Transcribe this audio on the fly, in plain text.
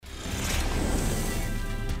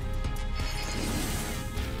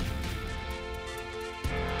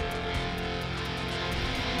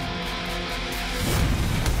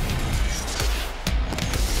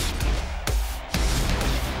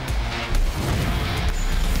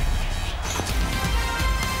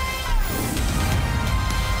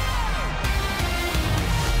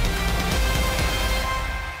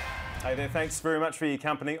there. Thanks very much for your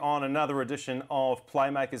company on another edition of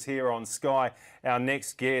Playmakers here on Sky. Our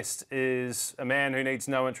next guest is a man who needs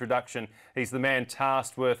no introduction. He's the man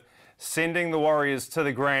tasked with sending the Warriors to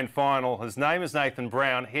the grand final. His name is Nathan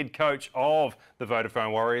Brown, head coach of the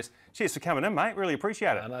Vodafone Warriors. Cheers for coming in, mate. Really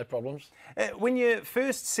appreciate it. No problems. When you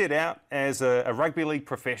first set out as a rugby league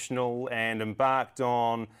professional and embarked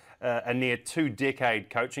on a near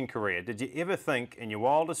 2-decade coaching career, did you ever think in your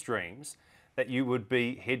wildest dreams that you would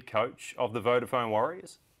be head coach of the Vodafone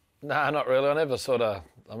Warriors? No, not really. I never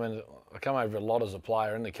I come over a lot as a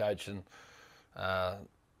player and the coach,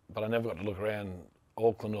 but I never got to look around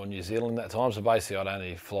Auckland or New Zealand that time. So basically I'd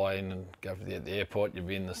only fly in and go to the airport, you'd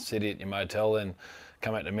be in the city at your motel, then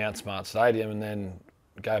come out to Mount Smart Stadium and then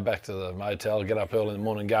go back to the motel, get up early in the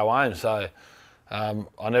morning and go home. So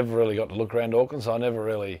I never really got to look around Auckland, so I never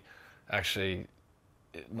really actually,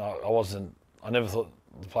 I never thought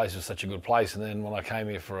the place was such a good place. And then when I came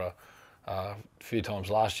here for a few times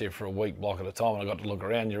last year for a week block at a time and I got to look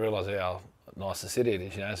around, you realise how nice the city it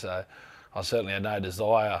is, you know. So I certainly had no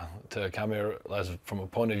desire to come here from a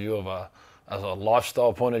point of view of as a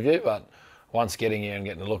lifestyle point of view, but once getting here and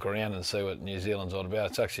getting to look around and see what New Zealand's all about,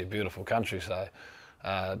 it's actually a beautiful country. So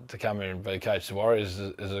to come here and be coach of the Warriors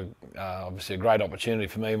is obviously a great opportunity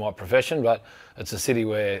for me in my profession, but it's a city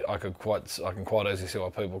where I can quite easily see why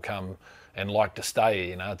people come and like to stay.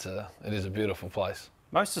 You know, it is a beautiful place.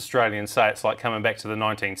 Most Australians say it's like coming back to the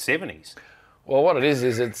 1970s. Well, what it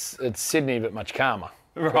is it's Sydney but much calmer.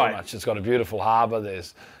 Right. Much. It's got a beautiful harbour.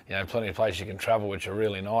 There's plenty of places you can travel which are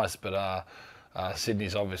really nice, but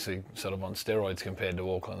Sydney's obviously sort of on steroids compared to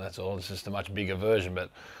Auckland. That's all. It's just a much bigger version, but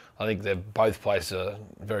I think both places are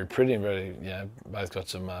very pretty and very, both got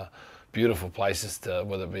some beautiful places to,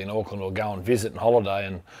 whether it be in Auckland or go and visit and holiday.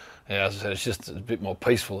 And as I said, it's just a bit more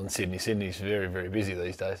peaceful than Sydney. Sydney's very, very busy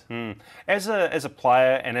these days. As a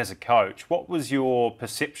player and as a coach, what was your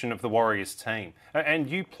perception of the Warriors team? And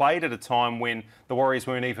you played at a time when the Warriors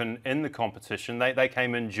weren't even in the competition. They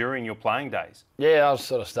came in during your playing days. Yeah, I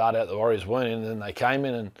sort of started out, the Warriors weren't in, and then they came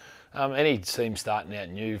in. And any team starting out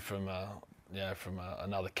new from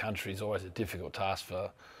another country is always a difficult task from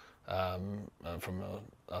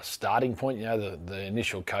a starting point. The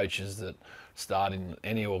initial coaches that start in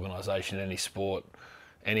any organisation, any sport,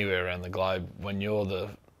 anywhere around the globe, when you're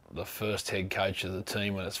the first head coach of the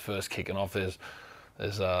team when it's first kicking off,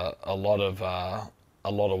 there's a lot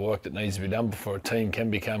of work that needs to be done before a team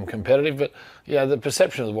can become competitive. But the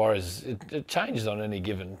perception of the Warriors it changes on any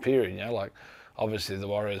given period. Like obviously the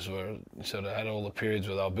Warriors had all the periods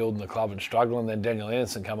where they were building the club and struggling. Then Daniel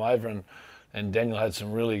Anderson come over and Daniel had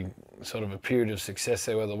some really sort of a period of success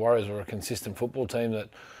there where the Warriors were a consistent football team that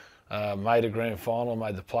made a grand final,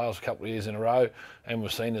 made the playoffs a couple of years in a row, and were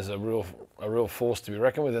seen as a real force to be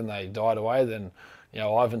reckoned with. Then they died away. Then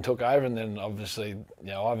Ivan took over, and then obviously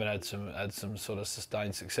Ivan had some sort of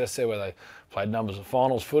sustained success there where they played numbers of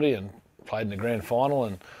finals footy and played in the grand final,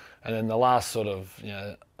 and then the last sort of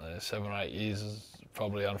 7 or 8 years is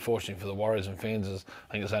probably unfortunate for the Warriors and fans. I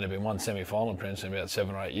think there's only been one semi-final appearance in about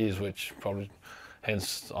 7 or 8 years, which probably,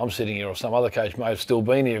 hence I'm sitting here, or some other coach may have still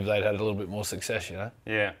been here if they'd had a little bit more success,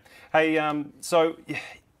 Yeah. Hey, so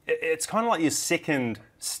it's kind of like your second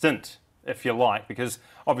stint, if you like, because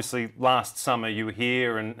obviously last summer you were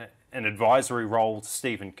here in an advisory role to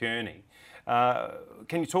Stephen Kearney.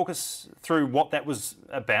 Can you talk us through what that was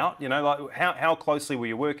about? Like how closely were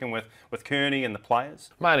you working with Kearney and the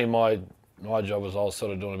players? Mainly my job was I was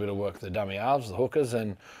sort of doing a bit of work with the dummy halves, the hookers,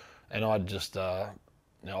 and I'd just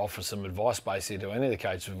offer some advice basically to any of the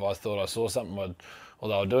coaches. If I thought I saw something or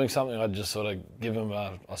they were doing something, I'd just sort of give them,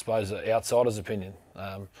 I suppose, an outsider's opinion.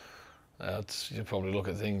 You probably look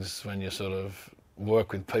at things when you sort of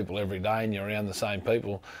work with people every day and you're around the same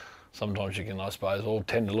people. Sometimes you can, I suppose, all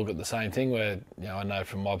tend to look at the same thing where, I know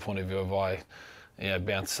from my point of view, if I,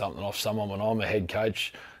 bounce something off someone when I'm a head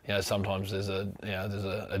coach, sometimes there's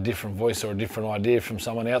a different voice or a different idea from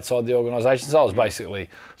someone outside the organisation. So I was basically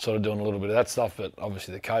sort of doing a little bit of that stuff, but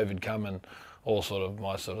obviously the COVID come and all sort of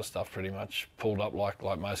my sort of stuff pretty much pulled up like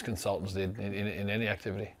most consultants did in any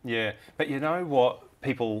activity. Yeah, but you know what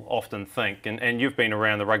people often think, and you've been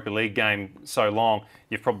around the rugby league game so long,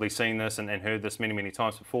 you've probably seen this and heard this many, many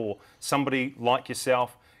times before. Somebody like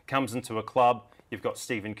yourself comes into a club, you've got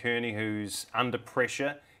Stephen Kearney who's under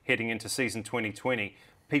pressure heading into season 2020.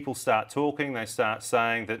 People start talking, they start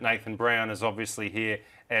saying that Nathan Brown is obviously here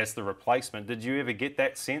as the replacement. Did you ever get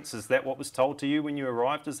that sense? Is that what was told to you when you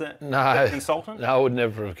arrived as that consultant? No, I would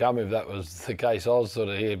never have come if that was the case. I was sort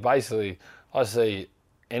of here. Basically, I see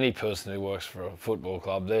any person who works for a football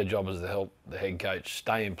club, their job is to help the head coach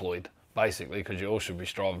stay employed, basically, because you all should be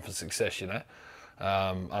striving for success,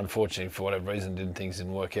 Unfortunately, for whatever reason, things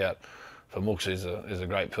didn't work out. For Mooks is a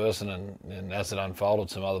great person, and as it unfolded,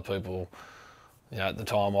 some other people, at the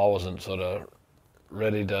time I wasn't sort of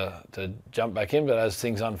ready to jump back in, but as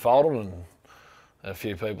things unfolded and a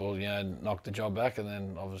few people, knocked the job back, and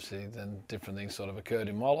then obviously different things sort of occurred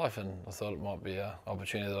in my life, and I thought it might be an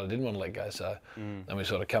opportunity that I didn't want to let go. So then we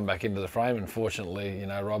sort of come back into the frame, and fortunately,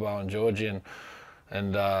 Robbo and Georgie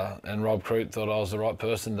and Rob Crute thought I was the right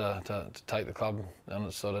person to take the club on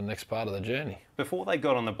its sort of next part of the journey. Before they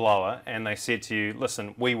got on the blower and they said to you,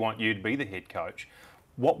 listen, we want you to be the head coach,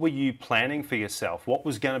 what were you planning for yourself? What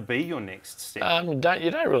was going to be your next step? You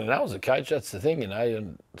don't really know as a coach. That's the thing, you're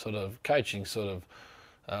sort of coaching.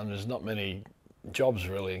 There's not many jobs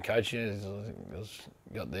really in coaching. You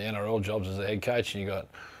got the NRL jobs as a head coach, and you got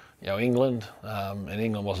England, and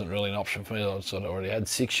England wasn't really an option for me. I sort of already had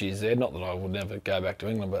 6 years there. Not that I would never go back to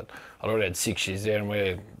England, but I'd already had 6 years there, and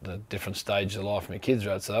we're the different stage of life my kids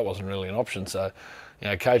are at, so that wasn't really an option. So,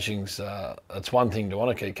 coaching's it's one thing to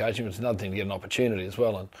want to keep coaching, but it's another thing to get an opportunity as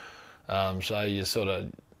well. And so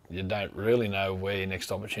you don't really know where your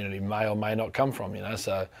next opportunity may or may not come from.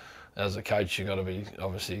 So as a coach, you've got to be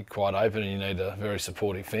obviously quite open, and you need a very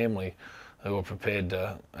supportive family who are prepared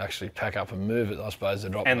to actually pack up and move it, I suppose, to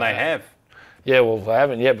drop. And they have. Yeah, well, they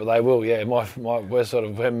haven't yet, but they will. Yeah,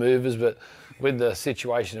 we're movers, but with the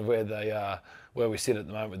situation of where we sit at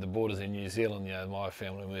the moment with the borders in New Zealand, my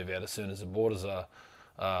family will move out as soon as the borders are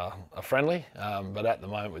friendly. But at the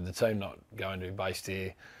moment, with the team not going to be based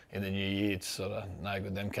here in the new year, it's sort of no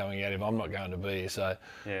good them coming out if I'm not going to be here. So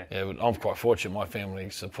I'm quite fortunate. My family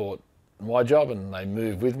support my job, and they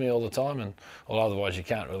move with me all the time, and otherwise you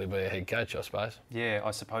can't really be a head coach, I suppose. Yeah,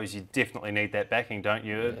 I suppose you definitely need that backing, don't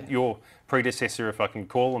you? Yeah. Your predecessor, if I can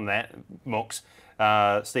call him that, Mooks,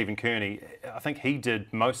 Stephen Kearney, I think he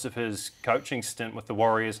did most of his coaching stint with the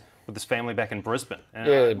Warriors with his family back in Brisbane.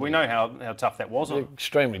 And we know how tough that was.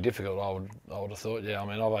 Extremely difficult, I would have thought. Yeah, I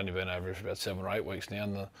mean, I've only been over here for about 7 or 8 weeks now,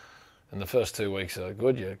 and the first 2 weeks are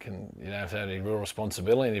good. You don't have to have any real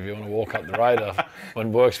responsibility. And if you want to walk up the road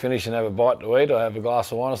when work's finished and have a bite to eat or have a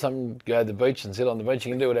glass of wine or something, go to the beach and sit on the beach.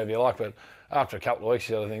 You can do whatever you like. But after a couple of weeks,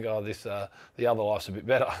 you got to think, the other life's a bit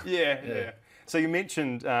better. Yeah. So you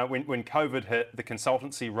mentioned when COVID hit, the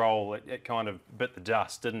consultancy role, it kind of bit the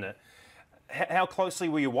dust, didn't it? How closely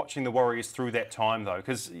were you watching the Warriors through that time, though?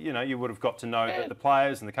 Because, you would have got to know the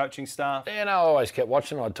players and the coaching staff. Yeah, no, I always kept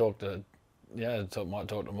watching. I'd talk to... might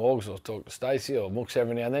talk to Morgs or talk to Stacey or Mooks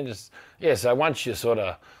every now and then. So once you sort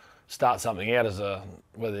of start something out as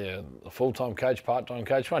whether you're a full-time coach, part-time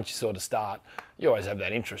coach, once you sort of start, you always have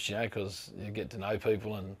that interest, because you get to know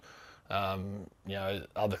people and,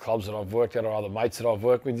 other clubs that I've worked at or other mates that I've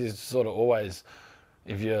worked with. You sort of always,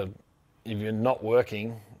 if you're not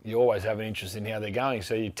working, you always have an interest in how they're going.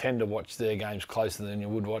 So you tend to watch their games closer than you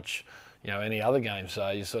would watch, any other game. So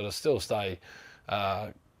you sort of still stay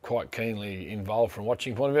quite keenly involved from a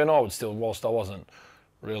watching point of view. And I would still, whilst I wasn't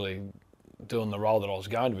really doing the role that I was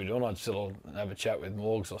going to be doing, I'd still have a chat with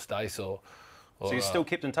Morgs or Stace or so you still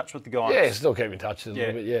kept in touch with the guys? Yeah, still keep in touch a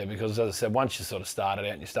little bit, because as I said, once you sort of started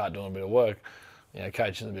out and you start doing a bit of work,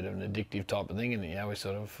 coaching is a bit of an addictive type of thing, and we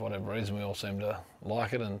sort of, for whatever reason, we all seem to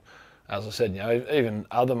like it. And as I said, even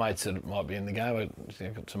other mates that might be in the game,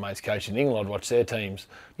 I've got some mates coaching in England, I'd watch their teams.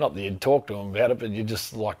 Not that you'd talk to them about it, but you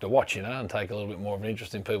just like to watch, and take a little bit more of an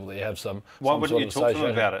interest in people that you have some. Why wouldn't you talk to them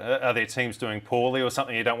about it? Are their teams doing poorly or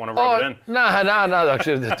something you don't want to rub it in? No.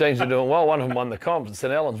 Actually, the teams are doing well. One of them won the comp at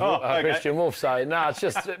St Helens, Christian Wolf. So no, it's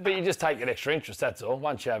just, but you just take an extra interest. That's all.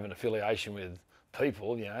 Once you have an affiliation with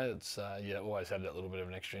people, it's you always have that little bit of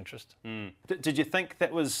an extra interest. Did you think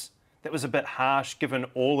that was a bit harsh, given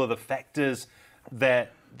all of the factors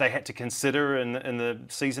that they had to consider in the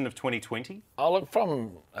season of 2020? Oh, look,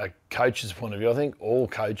 from a coach's point of view, I think all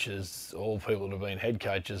coaches, all people that have been head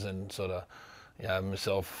coaches and sort of,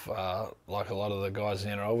 myself, like a lot of the guys in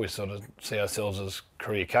the NRL, we sort of see ourselves as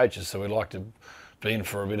career coaches, so we like to be in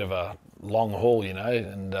for a bit of a long haul,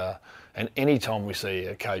 and any time we see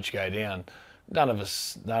a coach go down, none of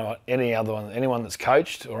us know anyone that's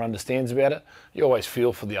coached or understands about it. You always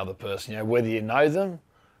feel for the other person, whether you know them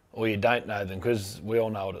or you don't know them, because we all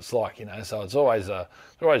know what it's like, So it's always they're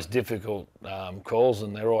always difficult calls,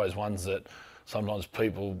 and they're always ones that sometimes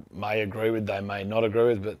people may agree with, they may not agree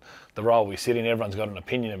with, but the role we sit in, everyone's got an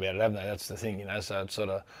opinion about it, haven't they? That's the thing, So it's sort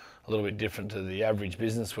of a little bit different to the average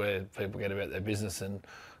business where people get about their business and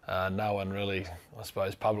no one really, I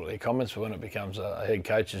suppose, publicly comments. But when it becomes a head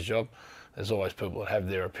coach's job, there's always people that have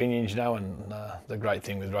their opinions, and the great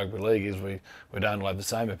thing with rugby league is we don't all have the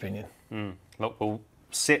same opinion. Look, we'll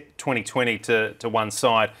set 2020 to one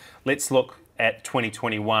side. Let's look at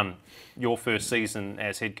 2021, your first season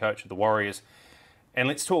as head coach of the Warriors. And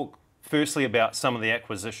let's talk firstly about some of the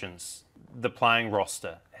acquisitions, the playing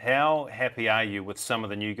roster. How happy are you with some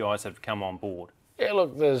of the new guys that have come on board? Yeah,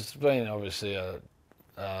 look, there's been obviously a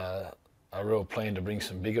real plan to bring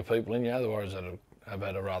some bigger people in. You know, the Warriors have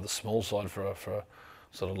had a rather small side for a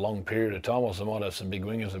sort of long period of time. Also, might have some big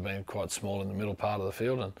wingers have been quite small in the middle part of the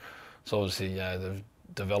field, and so obviously, you know, the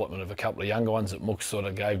development of a couple of younger ones that Mooks sort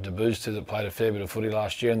of gave debuts to that played a fair bit of footy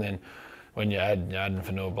last year, and then when you add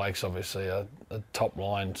Fanua Blake's obviously a top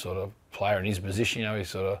line sort of player in his position. You know, he's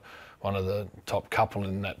sort of one of the top couple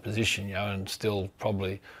in that position. You know, and still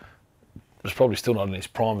probably still not in his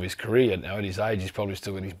prime of his career. Now at his age, he's probably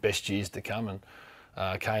still got his best years to come.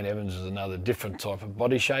 And Kane Evans is another different type of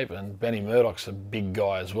body shape, and Benny Murdoch's a big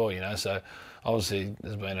guy as well. You know, so obviously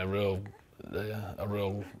there's been a real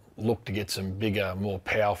look to get some bigger, more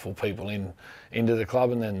powerful people into the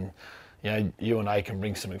club, and then, you know, UNA can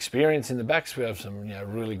bring some experience in the backs. We have some, you know,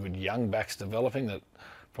 really good young backs developing that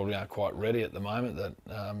probably aren't quite ready at the moment,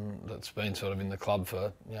 that's been sort of in the club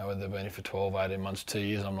for, you know, whether they've been here for 12, 18 months, 2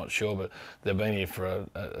 years, I'm not sure, but they've been here for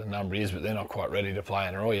a number of years, but they're not quite ready to play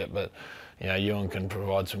NRL yet. But, you know, Ewan can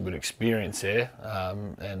provide some good experience there,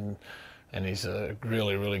 and he's a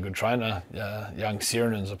really, really good trainer. Young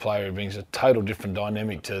Sirenen's a player who brings a total different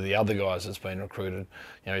dynamic to the other guys that's been recruited.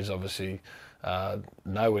 You know, he's obviously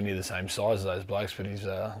nowhere near the same size as those blokes, but he's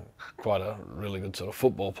quite a really good sort of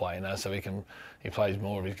football player, you know, so he plays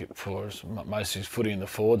more of most of his footy in the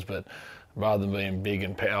forwards, but rather than being big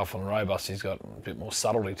and powerful and robust, he's got a bit more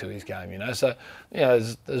subtlety to his game, you know. So, you know,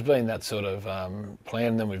 there's been that sort of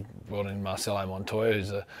plan. Then we've brought in Marcelo Montoya,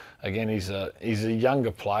 who's he's a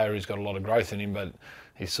younger player who's got a lot of growth in him, but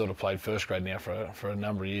he's sort of played first grade now for a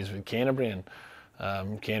number of years with Canterbury,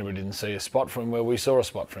 and Canterbury didn't see a spot for him where we saw a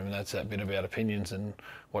spot for him, and that's that bit about opinions and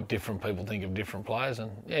what different people think of different players. And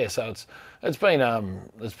yeah, so it's been you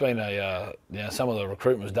know, some of the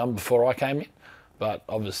recruitment was done before I came in, but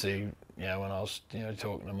obviously, you know, when I was, you know,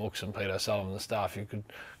 talking to Mooks and Peter Sullivan and the staff, you could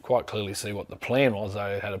quite clearly see what the plan was.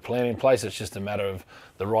 They had a plan in place. It's just a matter of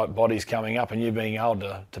the right bodies coming up and you being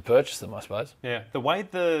able to purchase them, I suppose. Yeah, the way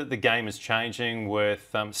the game is changing with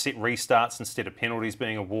set restarts instead of penalties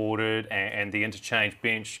being awarded, and the interchange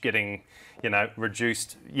bench getting, you know,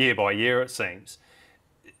 reduced year by year, it seems.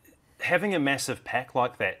 Having a massive pack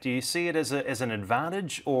like that, do you see it as an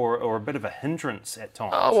advantage or a bit of a hindrance at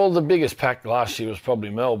times? Oh, well, the biggest pack last year was probably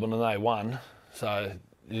Melbourne, and they won. So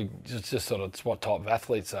it's just sort of it's what type of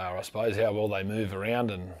athletes they are, I suppose, how well they move around,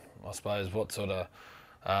 and I suppose what sort of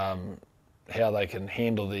how they can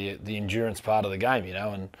handle the endurance part of the game, you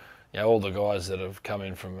know. And, you know, all the guys that have come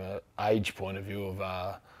in from an age point of view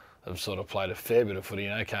have sort of played a fair bit of footy. You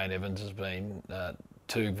know, Kane Evans has been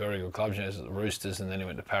two very good clubs, you know, the Roosters, and then he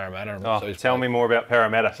went to Parramatta. So tell me more about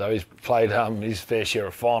Parramatta. So he's played his fair share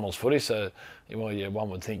of finals footy. So, well, yeah, one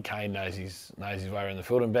would think Kane knows his way around the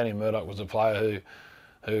field. And Benny Murdoch was a player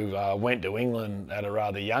who went to England at a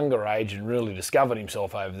rather younger age and really discovered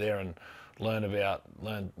himself over there and learned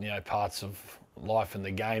you know, parts of life and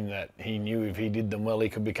the game that he knew if he did them well he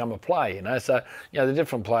could become a player, you know. So, you know, the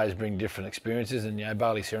different players bring different experiences, and, you know,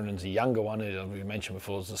 Bailey Sirenen's a younger one, who we mentioned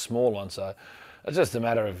before is a small one. So it's just a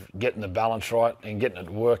matter of getting the balance right and getting it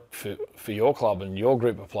to work for your club and your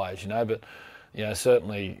group of players, you know. But, you know,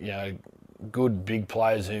 certainly, you know, good big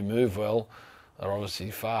players who move well are obviously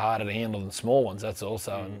far harder to handle than small ones. That's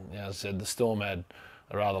also, and, you know, as I said, the Storm had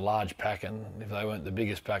a rather large pack, and if they weren't the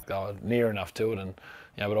biggest pack, they were near enough to it. And,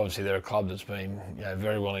 you know, but obviously they're a club that's been, you know,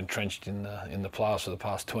 very well entrenched in the playoffs for the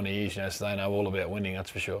past 20 years, you know, so they know all about winning, that's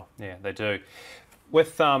for sure. Yeah, they do.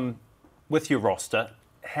 With your roster,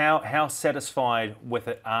 how satisfied with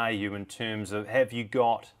it are you in terms of, have you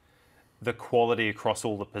got the quality across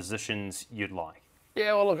all the positions you'd like?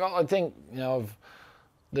 Yeah, well, look, I think, you know,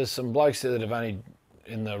 there's some blokes there that have only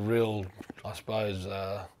in the real, I suppose,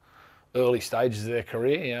 early stages of their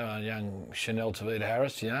career. You know, young Chanel Tavita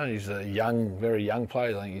Harris, you know, he's a very young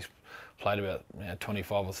player. I think he's played about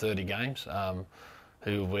 25 or 30 games.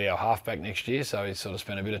 Who will be our halfback next year, so he's sort of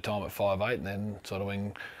spent a bit of time at 5'8", and then sort of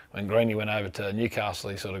when Greeny went over to Newcastle,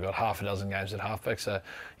 he sort of got half a dozen games at halfback. So,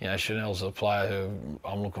 you know, Chanel's a player who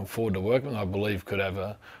I'm looking forward to working with. I believe could have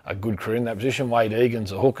a good career in that position. Wade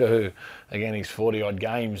Egan's a hooker who, again, he's 40-odd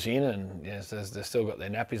games in, and yes, they've still got their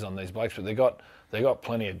nappies on these blokes, but they got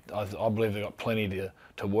plenty. I believe they've got plenty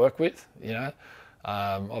to work with. You know,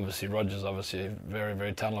 obviously Rogers, obviously a very,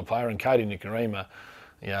 very talented player, and Cody Nikorima,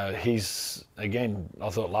 you know, he's, again,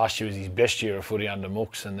 I thought last year was his best year of footy under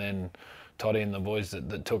Mooks, and then Toddy and the boys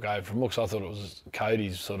that took over from Mooks. I thought it was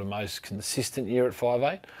Cody's sort of most consistent year at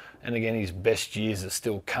 5'8", and again his best years are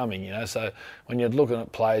still coming. You know, so when you're looking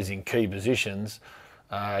at players in key positions,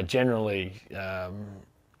 generally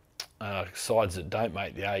sides that don't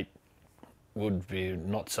make the 8 would be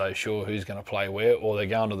not so sure who's going to play where, or they're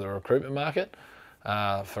going to the recruitment market.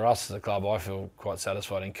 For us as a club, I feel quite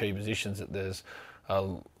satisfied in key positions that there's,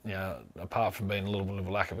 you know, apart from being a little bit of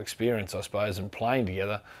a lack of experience, I suppose, and playing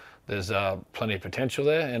together, there's plenty of potential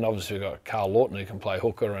there. And obviously we've got Carl Lawton who can play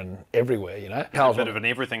hooker and everywhere, you know. Carl's a bit of an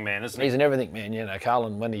everything man, isn't he? He's an everything man, you know. Carl,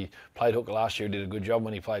 and when he played hooker last year, he did a good job.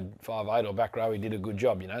 When he played 5'8" or back row, he did a good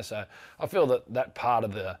job, you know. So I feel that part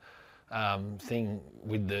of the thing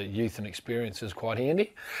with the youth and experience is quite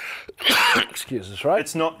handy. Excuse us, right?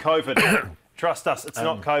 It's not COVID. Trust us, it's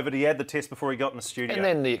not COVID. He had the test before he got in the studio. And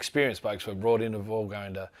then the experienced blokes were brought in are all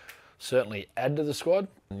going to certainly add to the squad.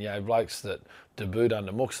 And, you know, blokes that debuted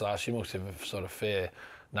under Mooks last year, Mooks have a sort of fair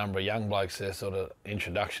number of young blokes there, sort of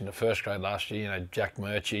introduction to first grade last year. You know, Jack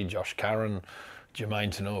Murchie, Josh Curran,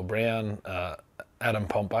 Jermaine Tanua-Brown, Adam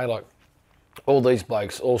Pompey, like all these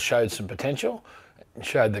blokes all showed some potential,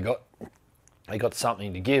 showed they got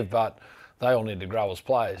something to give, but they all need to grow as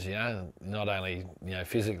players, you know, not only, you know,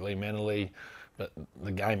 physically, mentally, but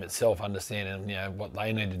the game itself, understanding, you know, what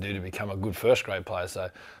they need to do to become a good first grade player. So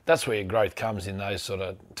that's where your growth comes in those sort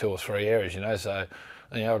of 2 or 3 areas, you know. So,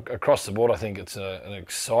 you know, across the board, I think it's an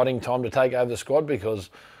exciting time to take over the squad because,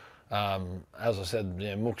 as I said,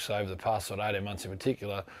 you know, Mooks over the past sort of 18 months in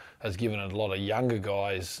particular has given a lot of younger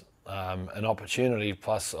guys an opportunity,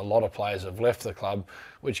 plus a lot of players have left the club,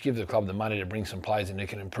 which give the club the money to bring some players in who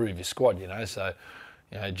can improve your squad, you know. So,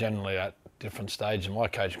 you know, generally at different stages in my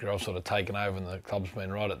coaching career, I've sort of taken over and the club's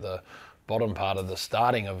been right at the bottom part of the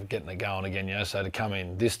starting of getting it going again, you know. So to come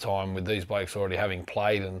in this time with these blokes already having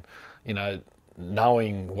played and, you know,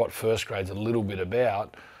 knowing what first grade's a little bit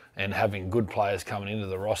about and having good players coming into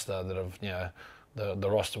the roster that have, you know, the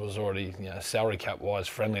roster was already, you know, salary cap wise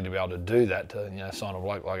friendly to be able to do that, to, you know, sign a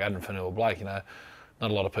bloke like Adam Fanua-Blake, you know.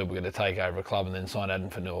 Not a lot of people get to take over a club and then sign Adam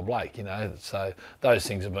Fanua-Blake, you know. So those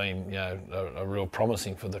things have been, you know, a real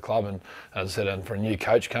promising for the club. And as I said, and for a new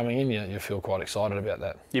coach coming in, you feel quite excited about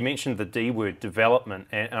that. You mentioned the D word, development,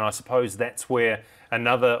 and I suppose that's where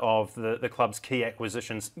another of the club's key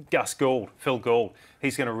acquisitions, Gus Gould, Phil Gould,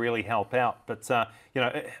 he's going to really help out. But, you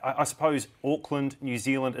know, I suppose Auckland, New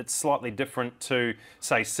Zealand, it's slightly different to,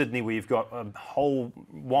 say, Sydney, where you've got a whole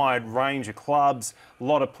wide range of clubs, a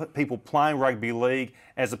lot of people playing rugby league,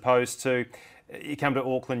 as opposed to, you come to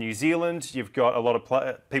Auckland, New Zealand, you've got a lot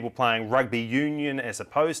of people playing rugby union as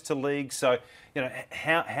opposed to league. So, you know,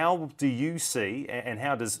 how do you see, and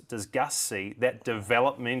how does Gus see that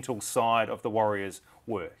developmental side of the Warriors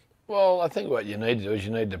work? Well, I think what you need to do is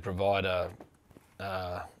you need to provide a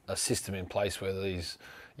system in place where these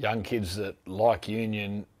young kids that like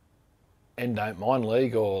union and don't mind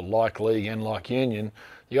league, or like league and like union,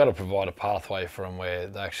 you got to provide a pathway for them where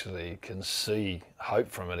they actually can see hope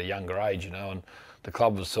from at a younger age, you know. And the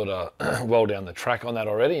club was sort of well down the track on that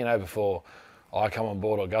already, you know. Before I come on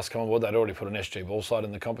board or Gus come on board, they'd already put an SG ball side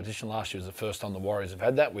in the competition. Last year was the first time the Warriors have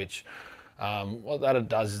had that, which what that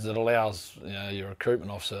does is it allows, you know, your recruitment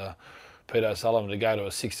officer, Peter O'Sullivan, to go to a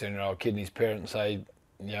 16-year-old kid and his parent and say,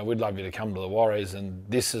 you know, we'd love you to come to the Warriors and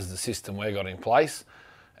this is the system we've got in place.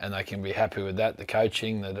 And they can be happy with that, the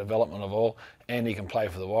coaching, the development of all, and he can play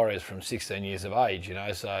for the Warriors from 16 years of age, you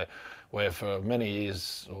know. So where for many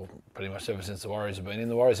years, or pretty much ever since the Warriors have been in,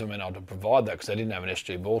 the Warriors haven't been able to provide that because they didn't have an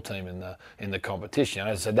SG ball team in the competition.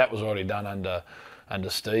 As I said, that was already done under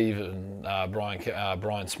Steve and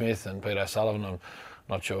Brian Smith and Peter O'Sullivan. I'm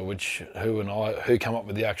not sure who come up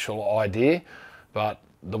with the actual idea, but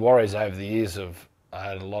the Warriors over the years have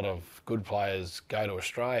had a lot of good players go to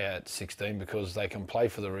Australia at 16 because they can play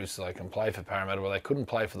for the Roosters, they can play for Parramatta, where they couldn't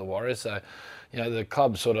play for the Warriors. So, you know, the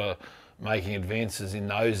club sort of making advances in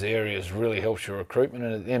those areas really helps your recruitment.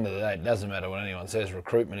 And at the end of the day, it doesn't matter what anyone says,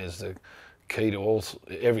 recruitment is the key to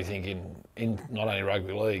everything in not only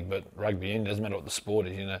rugby league, but rugby union. It doesn't matter what the sport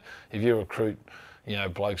is, you know. If you recruit, you know,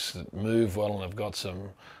 blokes that move well and have got some,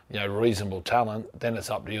 you know, reasonable talent, then it's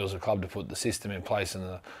up to you as a club to put the system in place and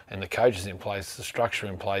the coaches in place, the structure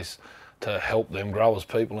in place to help them grow as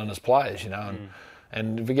people and as players, you know.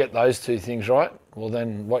 And if you get those two things right, well,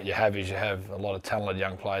 then what you have is you have a lot of talented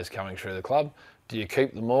young players coming through the club. Do you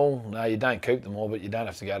keep them all? No, you don't keep them all, but you don't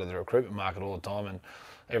have to go to the recruitment market all the time. And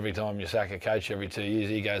every time you sack a coach every 2 years,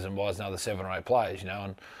 he goes and buys another 7 or 8 players, you know.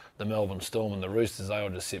 And the Melbourne Storm and the Roosters, they all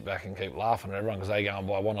just sit back and keep laughing at everyone because they go and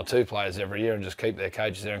buy 1 or 2 players every year and just keep their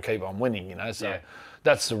coaches there and keep on winning, you know. So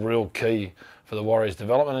that's the real key for the Warriors'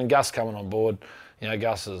 development. And Gus coming on board, you know,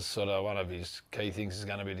 Gus is sort of one of his key things is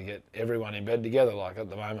going to be to get everyone in bed together. Like at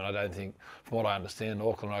the moment, I don't think, from what I understand,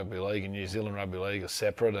 Auckland Rugby League and New Zealand Rugby League are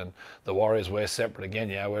separate, and the Warriors, we're separate again.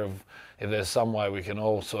 You know, where if there's some way we can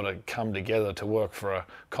all sort of come together to work for a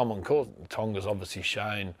common cause. Tonga's obviously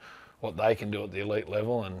shown what they can do at the elite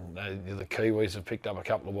level, and the Kiwis have picked up a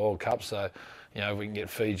couple of World Cups. So, you know, if we can get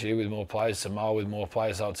Fiji with more players, Samoa with more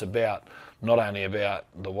players, so it's about not only about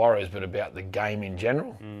the Warriors but about the game in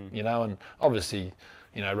general. You know, and obviously,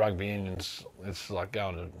 you know, rugby unions, it's like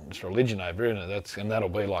going to, it's religion over, isn't it? And that'll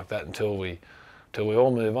be like that until we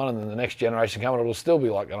all move on, and then the next generation coming, it'll still be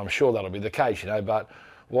like that. I'm sure that'll be the case, you know. But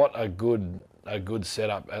what a good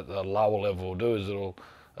setup at the lower level will do is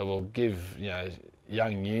it will give, you know,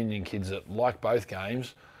 young union kids that like both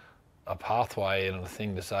games a pathway and a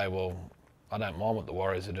thing to say, well, I don't mind what the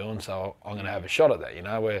Warriors are doing, so I'm going to have a shot at that, you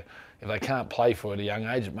know, where if they can't play for it at a young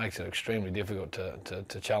age, it makes it extremely difficult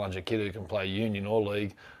to challenge a kid who can play union or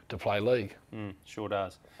league to play league. Sure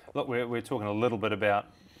does. Look, we're talking a little bit about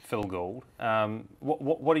Phil Gould.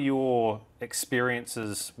 What are your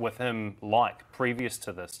experiences with him like previous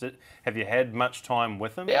to this? Have you had much time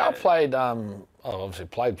with him? Yeah, I played, obviously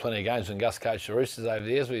played plenty of games when Gus coached the Roosters over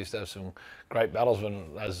the years. We used to have some great battles when,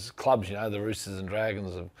 as clubs, you know, the Roosters and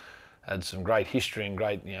Dragons have had some great history and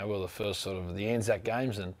great, you know, we were the first sort of the Anzac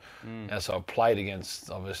games, and so I played against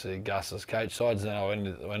obviously Gus's coach sides. And then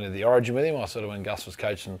I went to the Origin with him. I sort of, when Gus was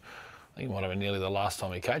coaching, I think it might have been nearly the last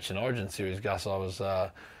time he coached an Origin series, Gus, I was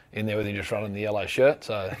in there with him just running the yellow shirt,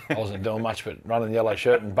 so I wasn't doing much but running the yellow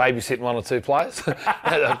shirt and babysitting one or two players.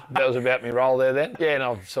 That was about my role there then. Yeah, and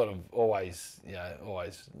I've sort of always, you know,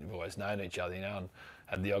 we've always known each other, you know, and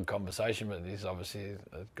had the odd conversation, but he's obviously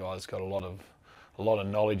a guy that's got a lot of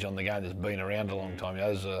knowledge on the game, that's been around a long time. You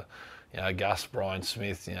know, there's you know, Gus, Brian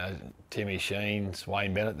Smith, you know, Timmy Sheens,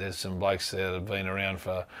 Wayne Bennett. There's some blokes there that have been around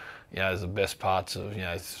for, you know, the best parts of, you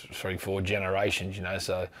know, 3-4 generations, you know,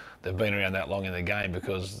 so they've been around that long in the game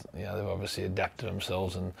because, you know, they've obviously adapted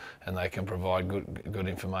themselves and they can provide good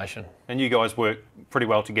information. And you guys work pretty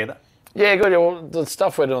well together? Yeah, good. Well, the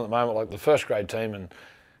stuff we're doing at the moment, like the first grade team and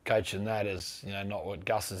coaching that, is, you know, not what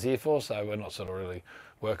Gus is here for, so we're not sort of really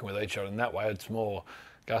working with each other in that way. It's more,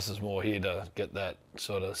 Gus is more here to get that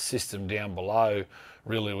sort of system down below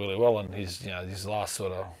really, really well, and his, you know, his last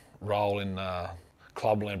sort of role in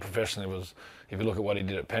clubland professionally was, if you look at what he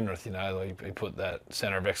did at Penrith, you know, he put that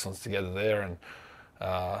centre of excellence together there and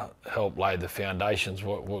helped lay the foundations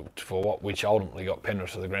for which ultimately got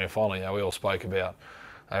Penrith to the grand final. You know, everyone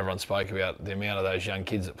spoke about the amount of those young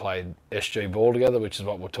kids that played SG ball together, which is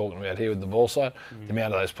what we're talking about here with the ball side. The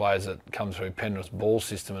amount of those players that come through Penrith's ball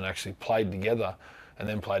system and actually played together and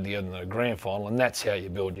then played together in the grand final, and that's how you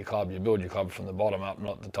build your club. You build your club from the bottom up,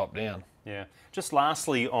 not the top down. Yeah. Just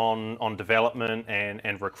lastly on development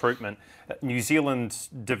and recruitment, New Zealand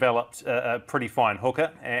developed a pretty fine hooker,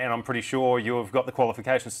 and I'm pretty sure you've got the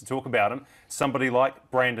qualifications to talk about him. Somebody like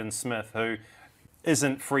Brandon Smith, who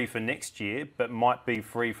isn't free for next year but might be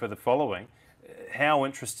free for the following. How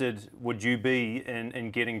interested would you be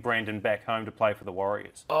in getting Brandon back home to play for the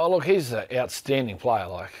Warriors? Oh, look, he's an outstanding player.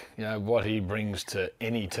 Like, you know, what he brings to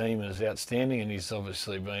any team is outstanding, and he's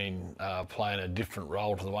obviously been playing a different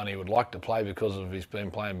role to the one he would like to play because of he's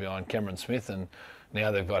been playing behind Cameron Smith, and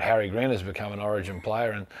now they've got Harry Grant has become an Origin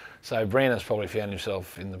player, and so Brandon's probably found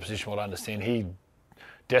himself in the position, what I understand, he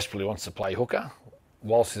desperately wants to play hooker.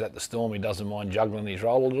 Whilst he's at the Storm, he doesn't mind juggling his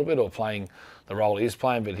role a little bit or playing the role he is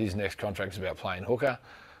playing, but his next contract is about playing hooker.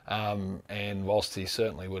 And whilst he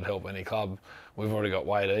certainly would help any club, we've already got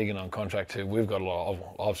Wade Egan on contract too.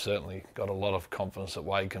 I've certainly got a lot of confidence that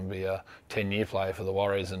Wade can be a 10-year player for the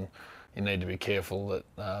Warriors, and you need to be careful that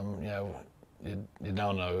you know, you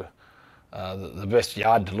don't know the best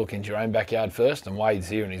yard to look into your own backyard first, and Wade's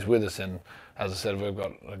here and he's with us, and as I said, we've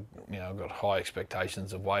got high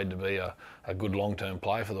expectations of Wade to be a good long-term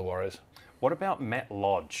player for the Warriors. What about Matt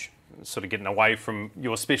Lodge? Sort of getting away from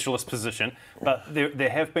your specialist position, but there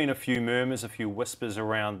have been a few murmurs, a few whispers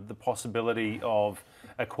around the possibility of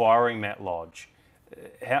acquiring Matt Lodge.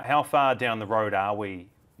 How far down the road are we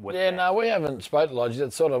with that? No, we haven't spoken to Lodge.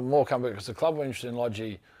 It's sort of more come because the club were interested in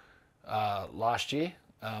Lodge last year,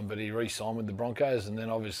 but he re-signed with the Broncos, and then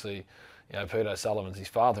obviously, you know, Peter O'Sullivan's his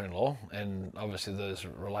father-in-law, and obviously there's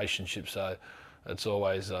relationships, so it's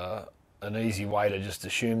always an easy way to just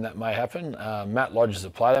assume that may happen. Matt Lodge is a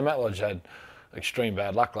player. Matt Lodge had extreme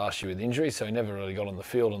bad luck last year with injuries, so he never really got on the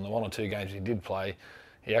field. In the 1 or 2 games he did play,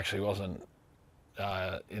 he actually wasn't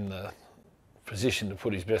in the position to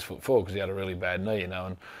put his best foot forward because he had a really bad knee, you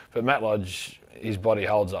know. But Matt Lodge, his body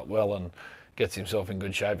holds up well and gets himself in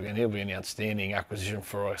good shape again. He'll be an outstanding acquisition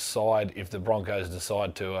for a side if the Broncos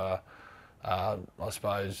decide to I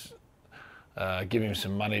suppose, give him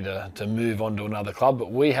some money to move on to another club.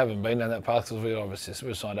 But we haven't been down that path because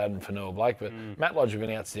we've signed Adam Fanua-Blake. But Matt Lodge would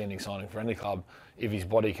be an outstanding signing for any club if his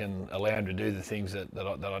body can allow him to do the things that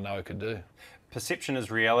I know he could do. Perception is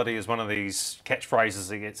reality is one of these catchphrases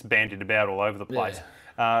that gets bandied about all over the place.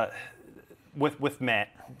 Yeah. With Matt,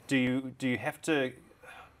 do you have to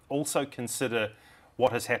also consider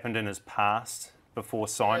what has happened in his past before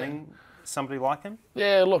signing somebody like him?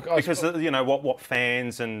 Yeah, look, because you know what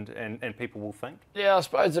fans and people will think. Yeah, I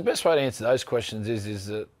suppose the best way to answer those questions is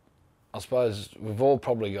that I suppose we've all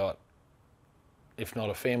probably got, if not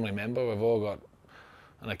a family member, we've all got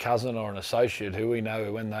a cousin or an associate who we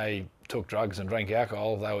know when they took drugs and drank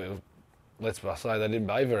alcohol, let's say they didn't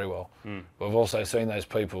behave very well. We've also seen those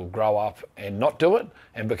people grow up and not do it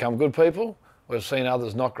and become good people. We've seen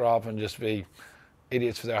others not grow up and just be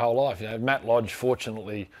idiots for their whole life. You know, Matt Lodge,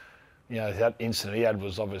 fortunately, you know, that incident he had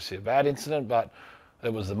was obviously a bad incident, but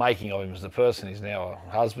it was the making of him as the person. He's now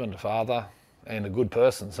a husband, a father, and a good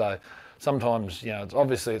person. So sometimes, you know,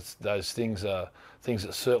 it's those things are things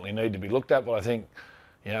that certainly need to be looked at. But I think,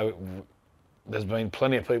 you know, there's been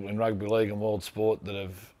plenty of people in rugby league and world sport that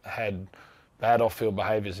have had bad off-field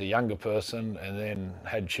behaviour as a younger person and then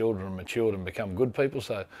had children and matured and become good people.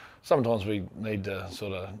 So sometimes we need to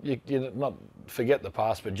sort of not forget the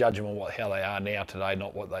past, but judge them on how they are now today,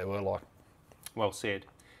 not what they were like. Well said.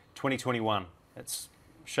 2021, it's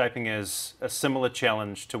shaping as a similar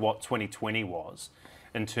challenge to what 2020 was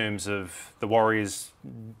in terms of the Warriors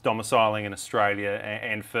domiciling in Australia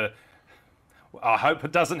and for, I hope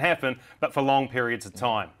it doesn't happen, but for long periods of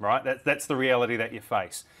time, right? That's the reality that you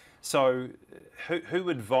face. So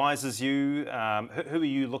who advises you, who are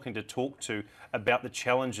you looking to talk to about the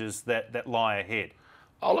challenges that lie ahead?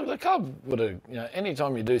 Oh, look, the club would have, you know, any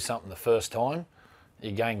time you do something the first time,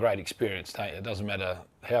 you gain great experience, don't you? It doesn't matter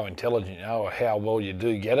how intelligent you are or how well you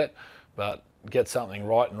do get it, but get something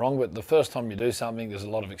right and wrong. But the first time you do something, there's a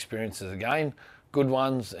lot of experiences to gain, good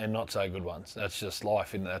ones and not so good ones. That's just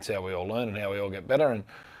life, and that's how we all learn and how we all get better. And,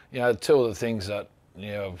 you know, two of the things that,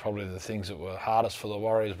 you know, probably the things that were hardest for the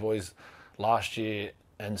Warriors boys last year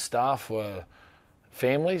and staff were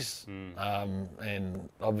families, and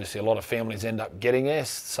obviously a lot of families end up getting there,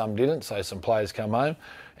 some didn't, so some players come home,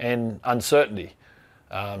 and uncertainty.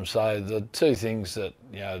 So the two things that,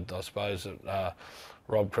 you know, I suppose that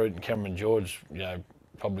Rob Crute and Cameron George, you know,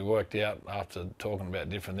 probably worked out after talking about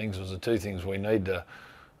different things was the two things we need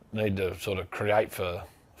to sort of create for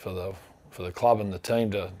the club and the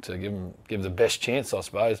team to give the best chance, I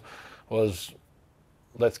suppose, was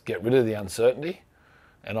let's get rid of the uncertainty.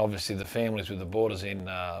 And obviously the families with the borders in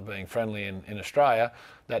being friendly in Australia,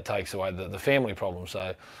 that takes away the family problem.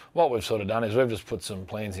 So what we've sort of done is we've just put some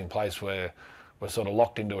plans in place where we're sort of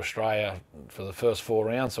locked into Australia for the first 4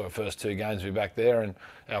 rounds, so our first 2 games will be back there, and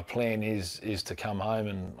our plan is to come home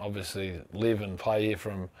and obviously live and play here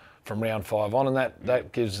from round 5 on, and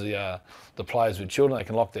that gives the players with children, they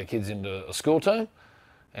can lock their kids into a school term,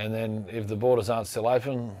 and then if the borders aren't still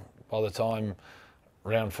open by the time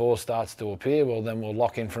round 4 starts to appear, well then we'll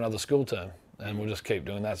lock in for another school term, and we'll just keep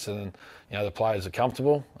doing that. So then, you know, the players are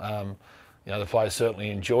comfortable. You know, the players certainly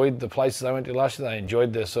enjoyed the places they went to last year. They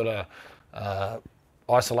enjoyed their sort of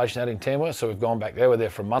isolation out in Tamworth, so we've gone back there. We're there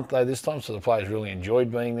for a month though this time, so the players really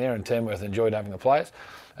enjoyed being there, and Tamworth enjoyed having the players.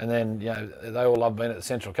 And then, you know, they all love being at the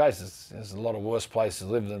Central Coast. There's a lot of worse places to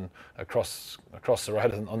live than across the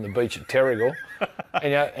road on the beach at Terrigal. And, you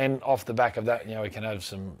know, and off the back of that, you know, we can have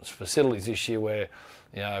some facilities this year where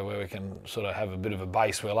we can sort of have a bit of a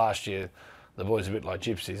base, where last year the boys are a bit like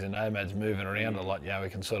gypsies and nomads moving around a lot. You know, we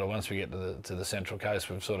can sort of, once we get to the Central Coast,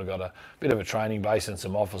 we've sort of got a bit of a training base and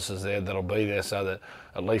some offices there that'll be there, so that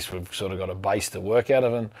at least we've sort of got a base to work out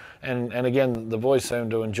of. And again, the boys seem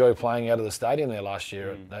to enjoy playing out of the stadium there last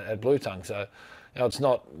year at Blue Tongue. So, you know, it's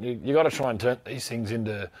not, you got to try and turn these things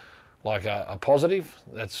into like a positive.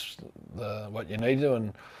 That's what you need to.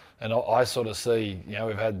 And I sort of see, you know,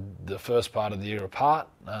 we've had the first part of the year apart,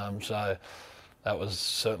 so that was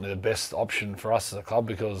certainly the best option for us as a club,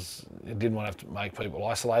 because it didn't want to have to make people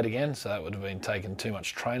isolate again, so that would have been taking too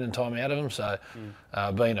much training time out of them. So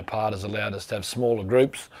being apart has allowed us to have smaller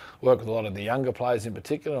groups, work with a lot of the younger players in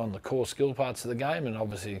particular on the core skill parts of the game, and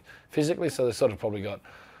obviously physically. So they sort of probably got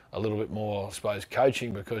a little bit more, I suppose,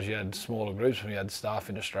 coaching, because you had smaller groups and we had staff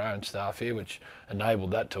in Australia and staff here, which enabled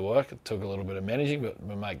that to work. It took a little bit of managing, but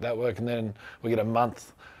we make that work. And then we get a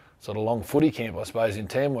month sort of long footy camp, I suppose, in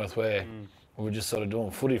Tamworth, where we're just sort of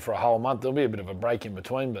doing footy for a whole month. There'll be a bit of a break in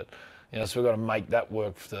between, but so we've got to make that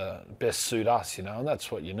work to best suit us, and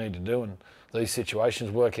that's what you need to do in these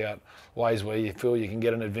situations. Work out ways where you feel you can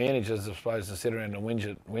get an advantage as opposed to sit around and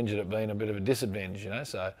whinge at it being a bit of a disadvantage,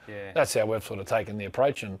 So that's how we've sort of taken the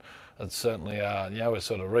approach, and it's certainly, we're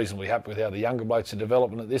sort of reasonably happy with how the younger blokes are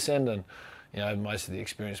developing at this end, and most of the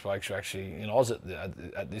experienced blokes are actually in Oz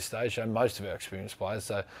at this stage, and most of our experienced players,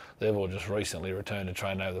 so they've all just recently returned to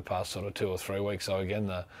train over the past sort of 2 or 3 weeks. So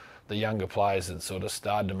again, the younger players that sort of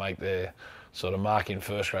started to make their sort of mark in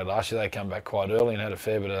first grade last year, they come back quite early and had a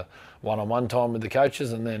fair bit of one-on-one time with the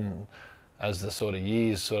coaches, and then as the sort of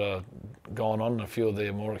years sort of gone on, a few of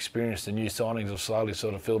the more experienced and new signings have slowly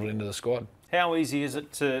sort of filtered into the squad. How easy is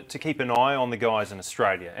it to keep an eye on the guys in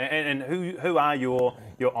Australia? And who are your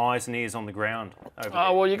eyes and ears on the ground over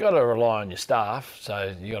there? Well, you've got to rely on your staff.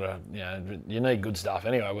 So you got to, you need good staff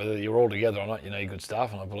anyway. Whether you're all together or not, you need good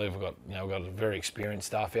staff. And I believe we've got a very experienced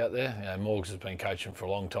staff out there. Morgs has been coaching for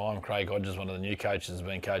a long time. Craig Hodges, one of the new coaches, has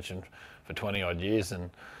been coaching for 20 odd years, and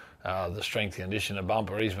the strength conditioner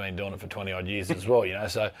Bumper, he's been doing it for 20 odd years as well,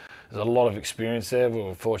 So there's a lot of experience there. We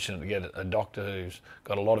were fortunate to get a doctor who's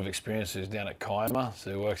got a lot of experience, who's down at Kiama,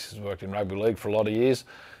 so has worked in rugby league for a lot of years.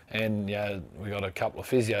 And we got a couple of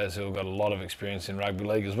physios who've got a lot of experience in rugby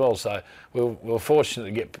league as well. So we were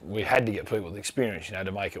fortunate we had to get people with experience,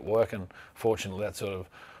 to make it work. And fortunately that sort of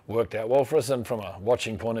worked out well for us. And from a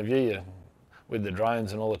watching point of view, with the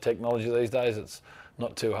drones and all the technology these days, it's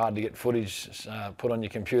not too hard to get footage put on your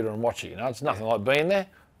computer and watch it. It's nothing like being there,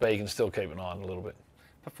 but you can still keep an eye on it a little bit.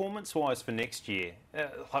 Performance-wise for next year,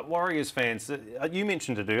 like Warriors fans, you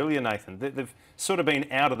mentioned it earlier, Nathan, they've sort of been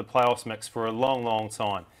out of the playoffs mix for a long, long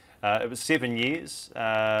time. It was 7 years.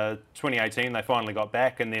 2018, they finally got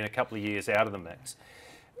back, and then a couple of years out of the mix.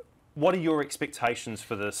 What are your expectations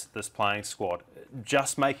for this playing squad?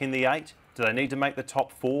 Just making the 8? Do they need to make the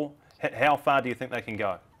top 4? How far do you think they can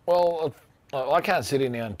go? Well, I can't sit here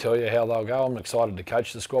now and tell you how they'll go. I'm excited to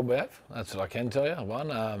coach the squad we have. That's what I can tell you.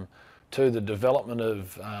 One. Two, the development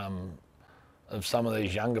of some of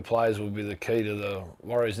these younger players will be the key to the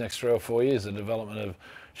Warriors next 3 or 4 years. The development of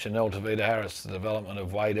Chanel Tavita-Harris, the development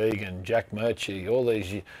of Wade Egan, Jack Murchie, all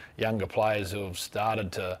these younger players who have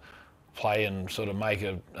started to play and sort of make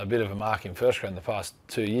a bit of a mark in first grade in the past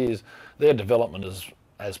 2 years. Their development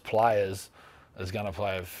as players is going to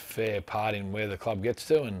play a fair part in where the club gets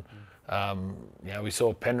to. And we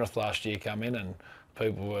saw Penrith last year come in, and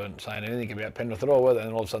people weren't saying anything about Penrith at all, were they?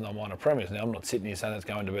 And all of a sudden they won a premiers. Now, I'm not sitting here saying it's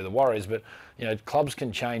going to be the Warriors, but clubs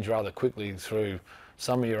can change rather quickly through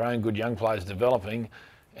some of your own good young players developing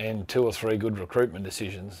and 2 or 3 good recruitment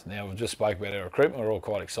decisions. Now, we've just spoke about our recruitment. We're all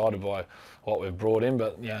quite excited by what we've brought in,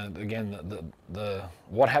 but again,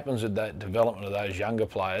 what happens with that development of those younger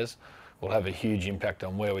players will have a huge impact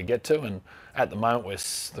on where we get to. And at the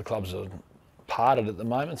moment, the clubs are parted at the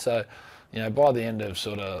moment, so by the end of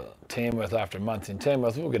sort of Tamworth, after a month in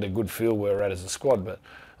Tamworth, we'll get a good feel where we're at as a squad. But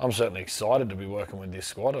I'm certainly excited to be working with this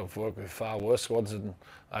squad. I've worked with far worse squads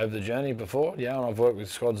over the journey before, and I've worked with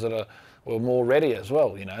squads that were more ready as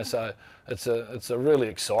well. So it's a really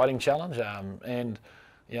exciting challenge. And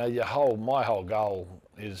my whole goal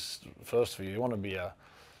is, first of all,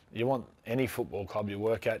 you want any football club you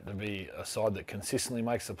work at to be a side that consistently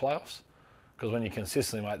makes the playoffs, because when you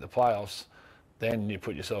consistently make the playoffs, then you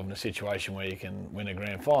put yourself in a situation where you can win a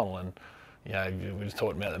grand final. And we was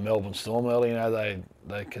talking about the Melbourne Storm earlier.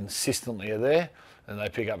 They consistently are there, and they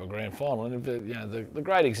pick up a grand final. And the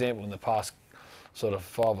great example in the past sort of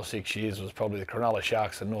 5 or 6 years was probably the Cronulla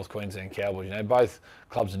Sharks and North Queensland Cowboys. Both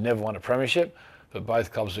clubs had never won a premiership, but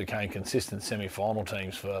both clubs became consistent semi-final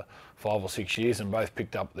teams for 5 or 6 years, and both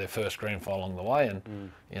picked up their first grand final along the way.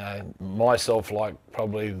 And myself, like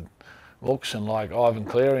probably Mooks and like Ivan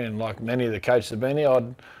Cleary and like many of the coaches have been here,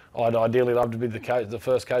 I'd ideally love to be the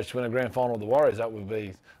first coach to win a grand final of the Warriors. That would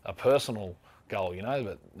be a personal goal,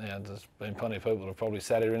 but there's been plenty of people that have probably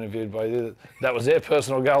sat here interviewed by you that was their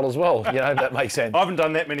personal goal as well. That makes sense. I haven't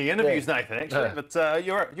done that many interviews, Nathan, actually, but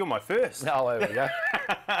you're my first. Oh, there we go.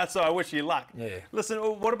 So I wish you luck. Yeah. Listen,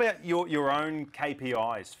 what about your own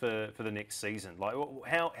KPIs for the next season? Like,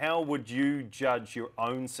 how would you judge your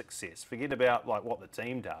own success? Forget about like what the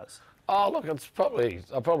team does. Oh, look, I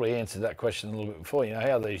probably answered that question a little bit before.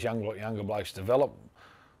 How these younger blokes develop,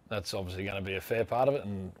 that's obviously going to be a fair part of it.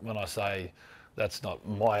 And when I say that's not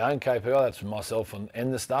my own KPI, that's myself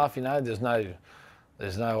and the staff. There's no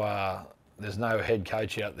head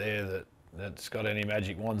coach out there that's got any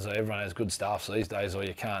magic wands. Everyone has good staffs these days, or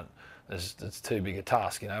you can't. It's too big a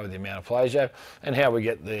task, with the amount of players you have. And how we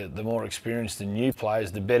get the more experienced and new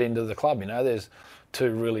players to bet into the club. There's 2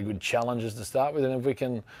 really good challenges to start with, and if we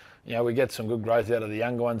can you know, we get some good growth out of the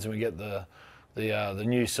younger ones, and we get the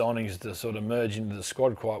new signings to sort of merge into the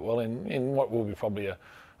squad quite well in what will be probably a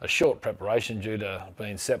short preparation due to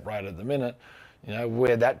being separated at the minute. You know,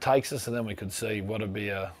 where that takes us, and then we could see what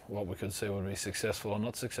we could see would be successful or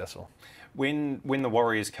not successful. When the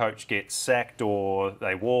Warriors coach gets sacked or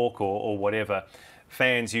they walk or whatever,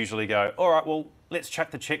 fans usually go, all right, well, let's chuck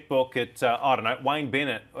the checkbook at, I don't know, Wayne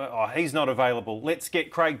Bennett. Oh, he's not available. Let's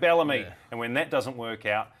get Craig Bellamy. Yeah. And when that doesn't work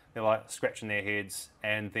out, they're like scratching their heads,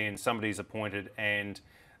 and then somebody's appointed, and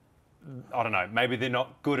I don't know, maybe they're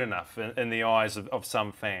not good enough in the eyes of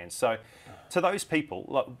some fans. So to those people,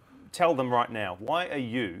 like, tell them right now, why are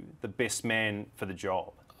you the best man for the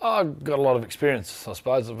job? I've got a lot of experience, I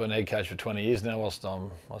suppose. I've been head coach for 20 years now. Whilst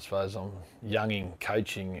I'm young in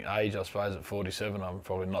coaching age, I suppose at 47, I'm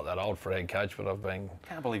probably not that old for a head coach, but I've been...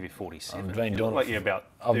 Can't believe you're 47. I've been doing it. You're about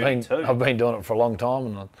 32. I've been doing it for a long time,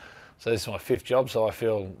 and so this is my 5th job. So I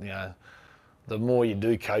feel, you know, the more you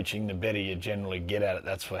do coaching, the better you generally get at it.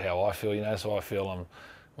 That's how I feel, you know. So I feel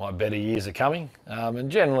my better years are coming, and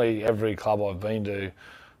generally every club I've been to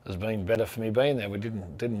has been better for me being there. We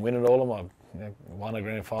didn't win at all of them. I won a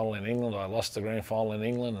grand final in England. I lost the grand final in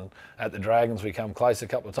England, and at the Dragons we come close a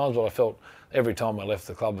couple of times. But I felt every time I left,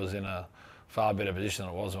 the club was in a far better position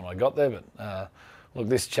than it was when I got there. But look,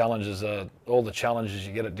 this challenges all the challenges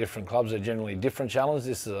you get at different clubs are generally different challenges.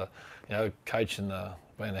 This is being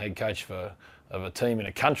the head coach of a team in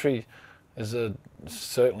a country is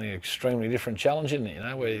certainly extremely different challenge, isn't it? You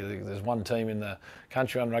know, where there's one team in the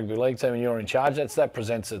country, one rugby league team, and you're in charge. That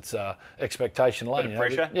presents its expectation alone. Bit of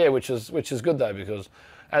pressure. Yeah, which is good though, because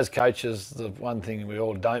as coaches, the one thing we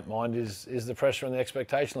all don't mind is the pressure and the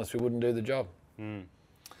expectation, else we wouldn't do the job. Mm.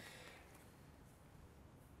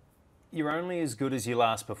 You're only as good as your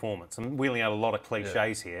last performance. I'm wheeling out a lot of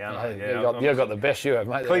cliches here, aren't I? You've got the best you have,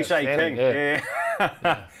 mate. Cliche king, yeah.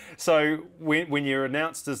 Yeah. So when you're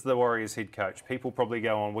announced as the Warriors head coach, people probably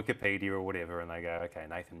go on Wikipedia or whatever and they go, okay,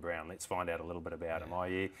 Nathan Brown, let's find out a little bit about him. Oh,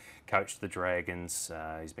 yeah, coached the Dragons.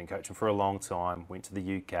 He's been coaching for a long time, went to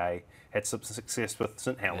the UK, had some success with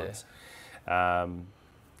St Helens. Yeah.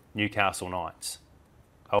 Newcastle Knights.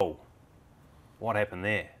 Oh, what happened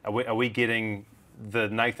there? Are we getting the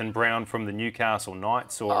Nathan Brown from the Newcastle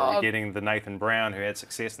Knights, or are we getting the Nathan Brown who had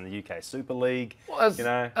success in the UK Super League? Well, as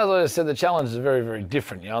I said, the challenge is very, very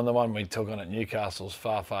different. You know, and the one we took on at Newcastle is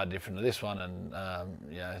far, far different to this one, and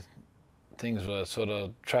you know, things were sort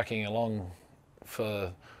of tracking along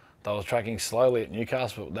they were tracking slowly at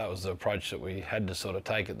Newcastle, but that was the approach that we had to sort of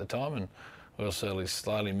take at the time, and we were certainly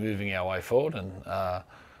slowly moving our way forward, and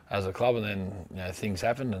as a club, and then, you know, things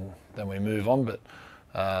happened, and then we move on,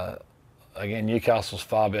 but. Again, Newcastle's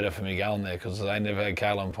far better for me going there, because they never had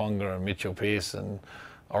Kalen Ponga and Mitchell Pearce and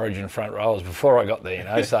Origin front rowers before I got there, you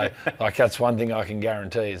know. So like, that's one thing I can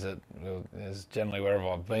guarantee, is that is generally wherever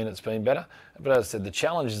I've been, it's been better. But as I said, the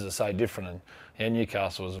challenges are so different, and yeah,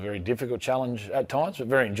 Newcastle was a very difficult challenge at times, but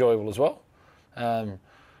very enjoyable as well.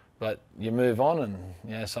 But you move on, and,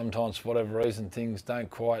 you know, sometimes for whatever reason things don't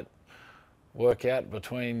quite work out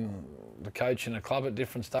between the coach and a club at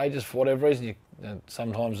different stages for whatever reason.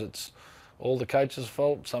 Sometimes it's all the coach's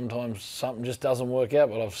fault. Sometimes something just doesn't work out.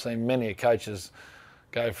 But I've seen many coaches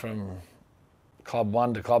go from club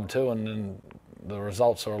 1 to club 2, and then the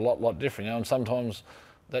results are a lot different. You know, and sometimes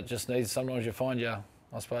that just needs. Sometimes you find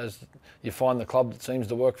I suppose you find the club that seems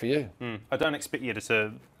to work for you. I don't expect you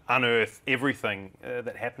to unearth everything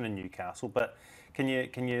that happened in Newcastle, but can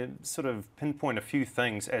you sort of pinpoint a few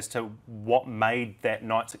things as to what made that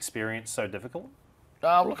night's experience so difficult?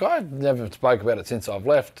 Look, I never spoke about it since I've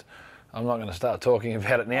left. I'm not going to start talking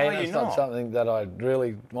about it now. It's not something that I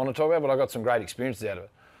really want to talk about, but I got some great experiences out of it.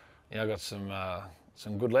 You know, I got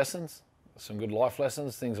some good lessons, some good life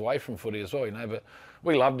lessons, things away from footy as well, you know. But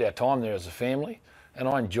we loved our time there as a family, and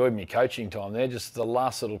I enjoyed my coaching time there. Just the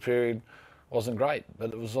last little period wasn't great,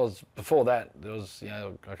 but it was before that. There was, you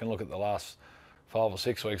know, I can look at the last 5 or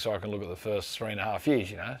 6 weeks, or I can look at the first 3.5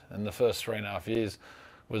 years, you know. And the first 3.5 years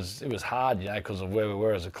was hard, you know, because of where we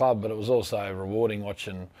were as a club, but it was also rewarding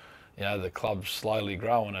watching, you know, the club slowly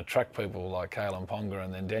grow and attract people like Kalen Ponga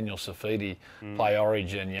and then Daniel Safidi play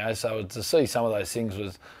Origin, you know. So to see some of those things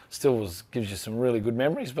gives you some really good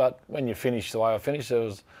memories. But when you finish the way I finished, there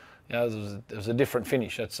was a different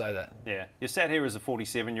finish, let's say that. Yeah. You sat here as a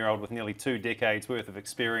 47-year-old with nearly 2 decades worth of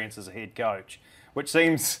experience as a head coach, which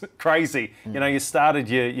seems crazy. You know, you started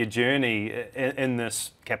your journey in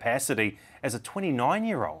this capacity as a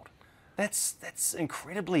 29-year-old. That's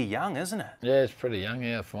incredibly young, isn't it? Yeah, it's pretty young,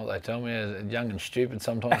 yeah, from what they tell me. Young and stupid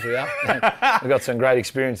sometimes we are. We've got some great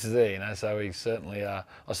experiences there, you know, so we certainly I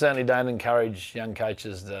certainly don't encourage young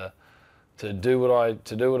coaches to do what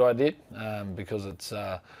I did, because it's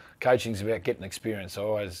coaching's about getting experience. I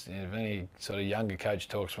always, if any sort of younger coach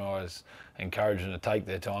talks to me, I always encourage them to take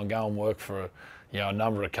their time, go and work for a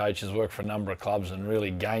number of coaches, work for a number of clubs, and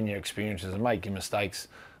really gain your experiences and make your mistakes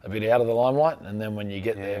a bit out of the limelight. And then when you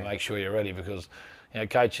get there, make sure you're ready, because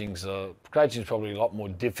coaching's probably a lot more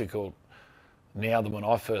difficult now than when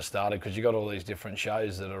I first started, because you got all these different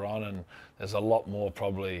shows that are on, and there's a lot more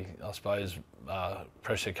probably, I suppose,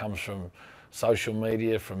 pressure comes from social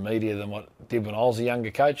media, from media, than what did when I was a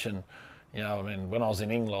younger coach. And I mean, when I was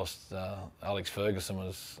in England, Alex Ferguson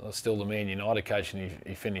was still the Man United coach, and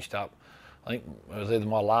he finished up, I think it was either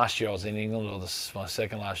my last year I was in England or my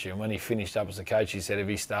second last year. And when he finished up as a coach, he said if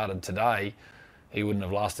he started today, he wouldn't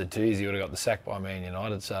have lasted 2 years. He would have got the sack by Man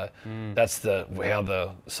United. So that's how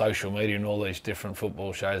the social media and all these different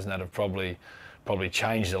football shows and that have probably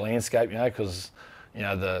changed the landscape. Because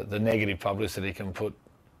the negative publicity can put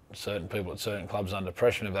certain people at certain clubs under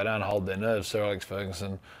pressure, and if they don't hold their nerves. Sir Alex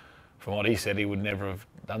Ferguson, from what he said, he would never have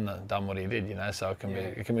done what he did. So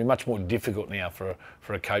it can be much more difficult now for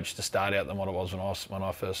a coach to start out than what it was when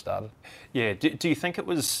I first started. Yeah. Do you think it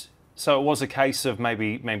was? So it was a case of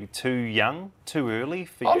maybe too young, too early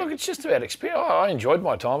for you? Oh, look, it's just about experience. I enjoyed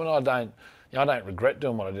my time, and I don't regret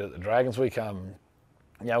doing what I did at the Dragons. We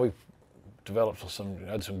developed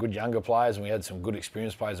had some good younger players, and we had some good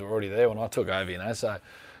experienced players that were already there when I took over. So,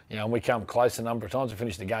 and we come close a number of times. We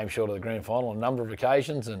finished the game short of the grand final on a number of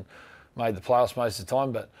occasions, and made the playoffs most of the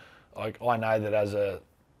time. But I know that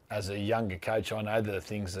as a younger coach, I know the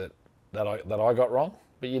things that I got wrong.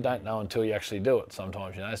 But you don't know until you actually do it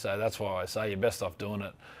sometimes, So that's why I say you're best off doing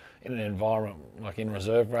it in an environment like in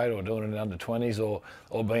reserve grade, or doing it in under 20s,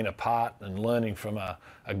 or being a part and learning from a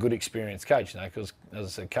good experienced coach, Because, as I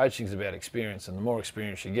said, coaching's about experience, and the more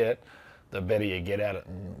experience you get, the better you get at it.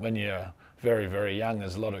 And when you're very, very young,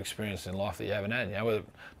 there's a lot of experience in life that you haven't had, whether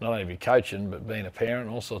not only be coaching, but being a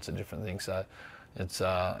parent, all sorts of different things. So it's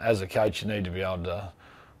as a coach, you need to be able to,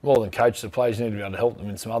 more than coach the players, you need to be able to help them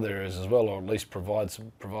in some other areas as well, or at least provide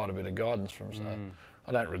a bit of guidance from. So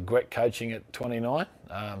I don't regret coaching at 29,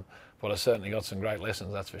 but I certainly got some great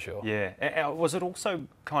lessons, that's for sure. Yeah. Was it also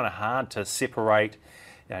kind of hard to separate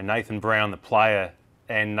Nathan Brown, the player,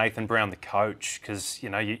 and Nathan Brown, the coach? Because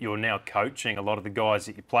you're now coaching a lot of the guys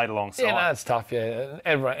that you played alongside. Yeah, no, it's tough. Yeah,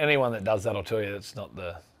 anyone that does that will tell you it's not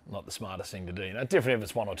the smartest thing to do. Different if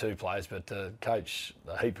it's one or two players, but to coach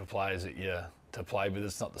a heap of players to play with,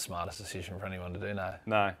 it's not the smartest decision for anyone to do.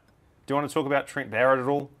 No. Do you want to talk about Trent Barrett at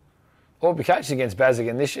all? Well, we coached against Baz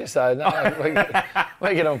again this year, so no,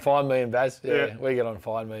 we get on fine, me and Baz. Yeah, we get on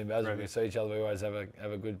fine, me and Baz. When we see each other, we always have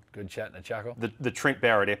a good chat and a chuckle. The Trent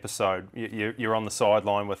Barrett episode, you're on the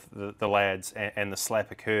sideline with the lads, and the slap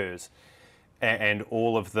occurs, and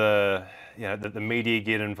all of the media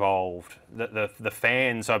get involved. The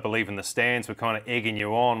fans, I believe, in the stands were kind of egging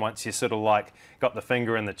you on once you sort of got the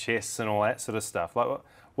finger in the chest and all that sort of stuff.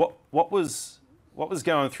 What was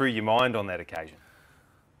going through your mind on that occasion?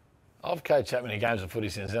 I've coached that many games of footy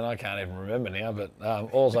since then. I can't even remember now. But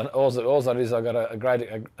all I know is I got a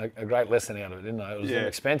great lesson out of it, didn't I? It was an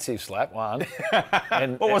expensive slap, one.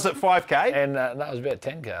 And, what was it, 5K? And that was about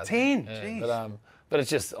 10 cards. 10, yeah, jeez. But it's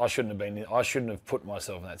just I shouldn't have put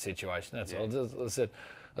myself in that situation. That's all. As I said,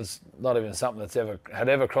 it's not even something that's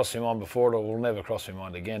ever crossed my mind before, or will never cross my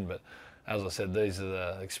mind again. But as I said, these are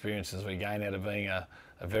the experiences we gain out of being a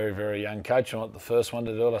very, very young coach. I'm not the first one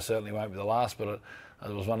to do it. I certainly won't be the last. But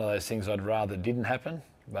it was one of those things I'd rather didn't happen.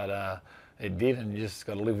 But it did, and you just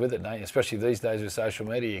got to live with it, don't you? Especially these days with social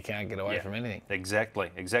media, you can't get away from anything. Exactly.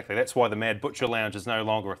 That's why the Mad Butcher Lounge is no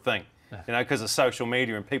longer a thing. Because of social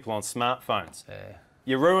media and people on smartphones. Yeah.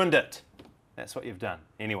 You ruined it. That's what you've done.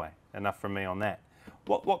 Anyway, enough from me on that.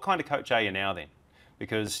 What kind of coach are you now then?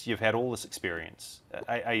 Because you've had all this experience.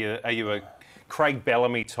 Are you a Craig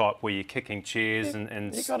Bellamy type where you're kicking chairs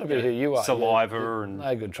and you got to be who you are. Saliva and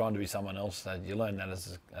no good trying to be someone else. You learn that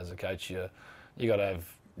as a coach. You got to have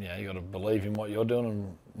you got to believe in what you're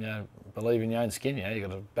doing, and believe in your own skin. You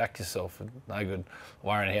got to back yourself. And no good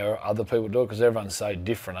worrying how other people do it, because everyone's so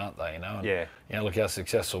different, aren't they? And, look how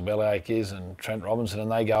successful Bellyache is and Trent Robinson,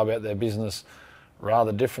 and they go about their business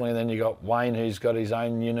rather differently. And then you got Wayne, who's got his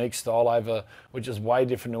own unique style which is way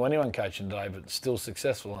different to anyone coaching today, but still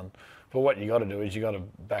successful. But what you got to do is you got to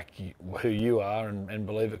back who you are and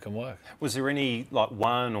believe it can work. Was there any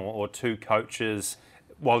one or two coaches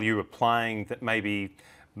while you were playing that maybe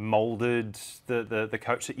moulded the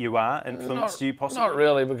coach that you are, influenced you possibly? Not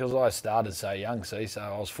really, because I started so young, so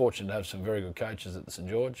I was fortunate to have some very good coaches at the St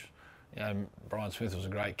George. Brian Smith was a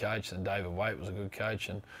great coach, and David Waite was a good coach,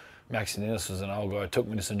 and Maxi Ninnis was an old guy who took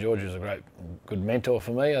me to St George. He was a good mentor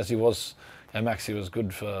for me, as he was. And Maxi was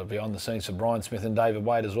good for behind the scenes for Brian Smith and David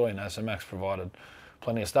Wade as well, you know. So Max provided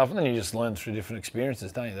plenty of stuff, and then you just learn through different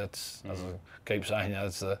experiences, don't you? That's, as I keep saying, you know,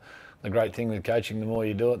 that's the great thing with coaching. The more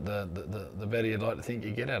you do it, the better you'd like to think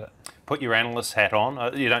you get at it. Put your analyst hat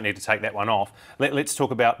on. You don't need to take that one off. Let's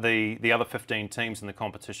talk about the other 15 teams in the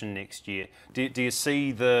competition next year. Do you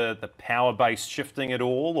see the power base shifting at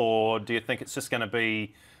all, or do you think it's just going to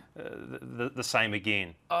be the same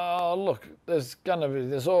again? Oh, look, there's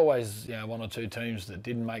always, you know, one or two teams that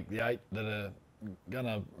didn't make the 8 that are going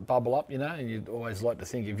to bubble up, you know, and you'd always like to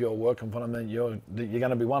think if you're working for them, then you're going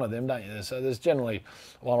to be one of them, don't you? So there's generally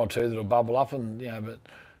one or two that'll bubble up, and, you know, but,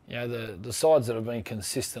 you know, the sides that have been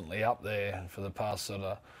consistently up there for the past sort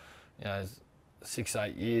of, you know,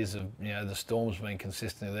 6-8 years of, you know, the Storm's been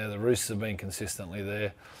consistently there, the Roosters have been consistently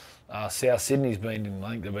there. South Sydney's been in,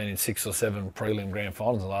 I think they've been in 6 or 7 prelim grand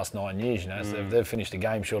finals in the last 9 years, you know, so they've finished a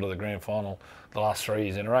game short of the grand final the last 3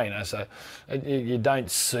 years in a row, you know, so you don't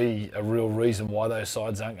see a real reason why those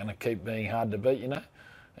sides aren't going to keep being hard to beat, you know,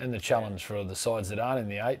 and the challenge for the sides that aren't in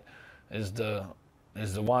the 8 is the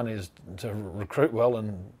one is to recruit well,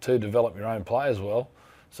 and 2, develop your own players well,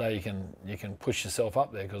 so you can push yourself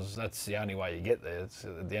up there, because that's the only way you get there. It's,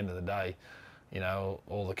 at the end of the day, you know,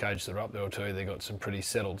 all the coaches that are up there will tell you they've got some pretty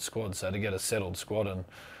settled squads. So to get a settled squad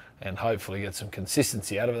and hopefully get some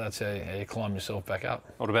consistency out of it, that's how you climb yourself back up.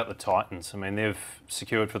 What about the Titans? I mean, they've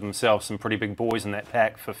secured for themselves some pretty big boys in that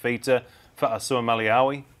pack. For Fifita, for Asua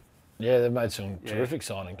Maliawi. Yeah, they've made some terrific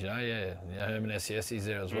signings, you know, yeah. You know, Herman Esiesi's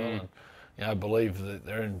there as well. And, you know, I believe that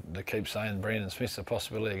they keep saying Brandon Smith's a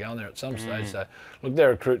possibility of going there at some stage. So, look,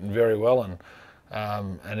 they're recruiting very well, and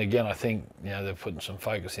again, I think, you know, they're putting some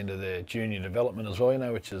focus into their junior development as well, you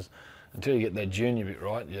know, which is, until you get that junior bit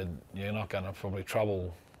right, you're not going to probably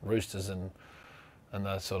trouble Roosters and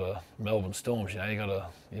those sort of Melbourne Storms. You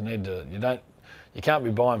know, you can't be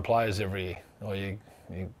buying players every year, or you're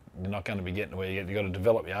not going to be getting to where you get. You've got to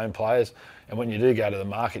develop your own players, and when you do go to the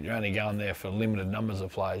market, you're only going there for limited numbers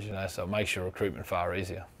of players, you know, so it makes your recruitment far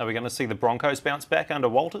easier. Are we going to see the Broncos bounce back under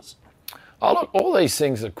Walters? Oh, look, all these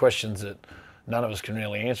things are questions that none of us can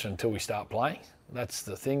really answer until we start playing. That's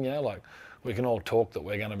the thing, you know, like, we can all talk that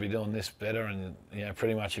we're going to be doing this better, and, you know,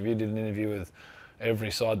 pretty much if you did an interview with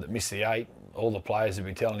every side that missed the 8, all the players would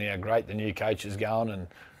be telling you how great the new coach is going, and,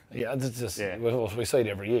 yeah, it's just, we see it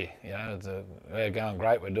every year, you know, we're going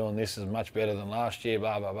great, we're doing this is much better than last year,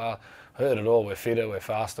 blah, blah, blah. Heard it all, we're fitter, we're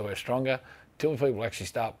faster, we're stronger. Until people actually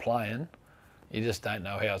start playing, you just don't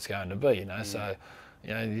know how it's going to be, you know, so,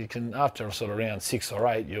 you know, you can, after sort of round 6 or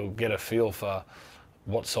 8, you'll get a feel for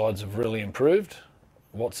what sides have really improved,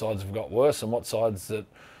 what sides have got worse, and what sides that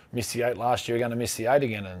missed the 8 last year are going to miss the 8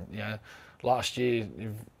 again. And, you know, last year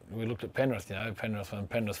we looked at Penrith, you know, when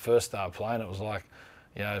Penrith first started playing, it was like,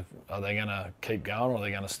 you know, are they going to keep going or are they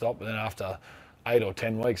going to stop? But then after 8 or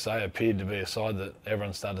 10 weeks, they appeared to be a side that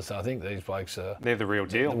everyone started to say, I think these blokes are... They're the real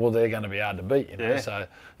deal. Well, they're going to be hard to beat, you know. Yeah. So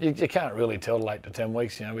you can't really tell till 8 to 10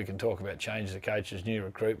 weeks. You know, we can talk about changes of coaches, new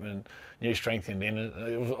recruitment, new strength in it.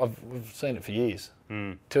 I've seen it for years.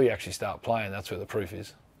 Till you actually start playing, that's where the proof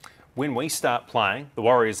is. When we start playing, the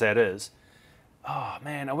Warriors that is, oh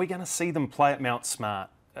man, are we going to see them play at Mount Smart?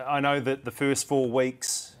 I know that the first 4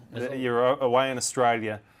 weeks you're away in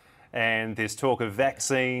Australia, and there's talk of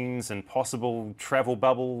vaccines and possible travel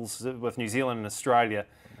bubbles with New Zealand and Australia.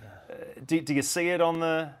 Do you see it on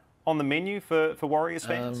the menu for Warriors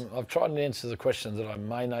fans? I've tried to answer the questions that I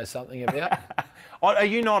may know something about. Are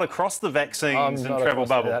you not across the vaccines and travel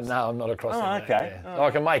bubbles? No, I'm not across that. Okay.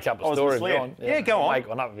 I can make up a story if you want. Yeah, go on. Make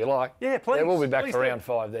one up if you like. Yeah, please. Yeah, we'll be back for round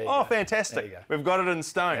 5 there. Oh, fantastic. We've got it in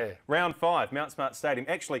stone. Yeah. Round 5, Mount Smart Stadium.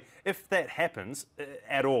 Actually, if that happens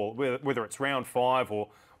at all, whether it's round 5 or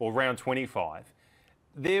round 25,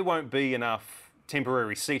 there won't be enough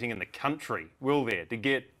temporary seating in the country, will there, to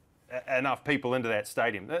get enough people into that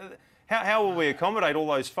stadium? How will we accommodate all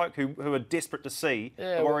those folk who are desperate to see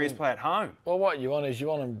the Warriors play at home? Well, what you want is you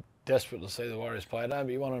want them desperate to see the Warriors play at home, but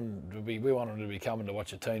we want them to be coming to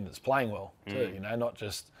watch a team that's playing well too. You know, not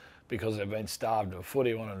just because they've been starved of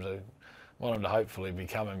footy. Want them to hopefully be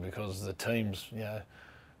coming because the team's, you know,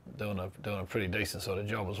 doing a pretty decent sort of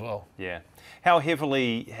job as well. Yeah. How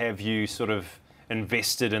heavily have you sort of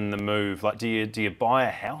invested in the move? Like, do you buy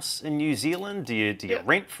a house in New Zealand? Do you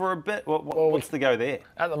rent for a bit? What's the go there?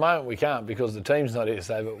 At the moment we can't because the team's not here.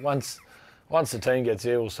 So, but once the team gets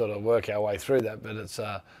here, we'll sort of work our way through that. But it's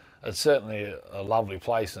certainly a lovely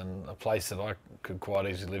place, and a place that I could quite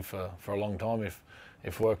easily live for a long time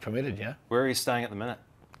if work permitted. Yeah. Where are you staying at the minute?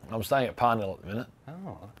 I'm staying at Parnell at the minute.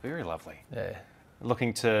 Oh, very lovely. Yeah.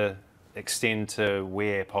 Looking to extend to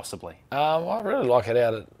where possibly? I really like it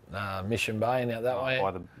out at Mission Bay and out that way.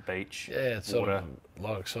 By the beach. Yeah, it's water.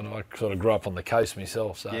 I sort of grew up on the coast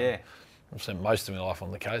myself, so Yeah. I've spent most of my life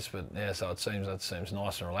on the coast. But yeah, so it seems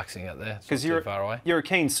nice and relaxing out there. Because you're far away. You're a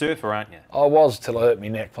keen surfer, aren't you? I was till I hurt my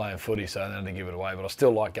neck playing footy, so I had to give it away. But I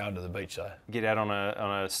still like going to the beach though. Get out on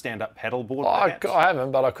a stand-up paddle board. I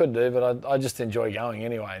haven't, but I could do. But I just enjoy going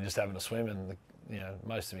anyway and just having a swim. And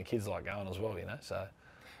most of my kids like going as well. So.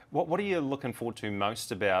 What are you looking forward to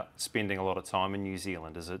most about spending a lot of time in New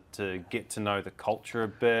Zealand? Is it to get to know the culture a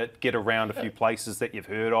bit, get around a few places that you've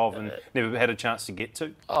heard of and never had a chance to get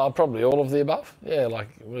to? Oh, probably all of the above. Yeah, like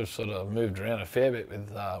we've sort of moved around a fair bit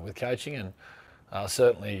with coaching, and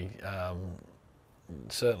certainly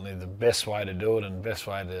the best way to do it and best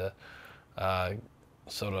way to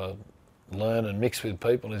sort of learn and mix with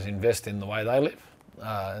people is invest in the way they live.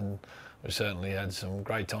 And we certainly had some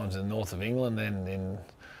great times in the north of England, and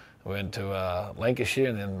we went to Lancashire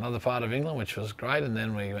and then another part of England, which was great. And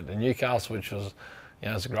then we went to Newcastle, which was,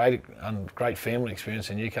 it's a great family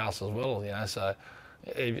experience in Newcastle as well. So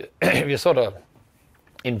if you sort of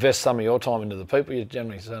invest some of your time into the people, you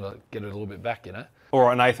generally sort of get it a little bit back. All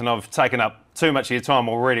right, Nathan, I've taken up too much of your time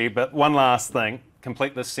already, but one last thing,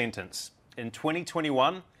 complete this sentence. In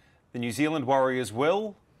 2021, the New Zealand Warriors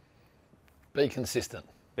will be consistent.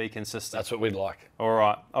 Be consistent. That's what we'd like. All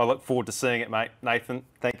right. I look forward to seeing it, mate. Nathan,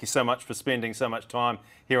 thank you so much for spending so much time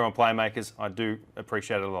here on Playmakers. I do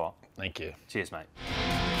appreciate it a lot. Thank you. Cheers, mate.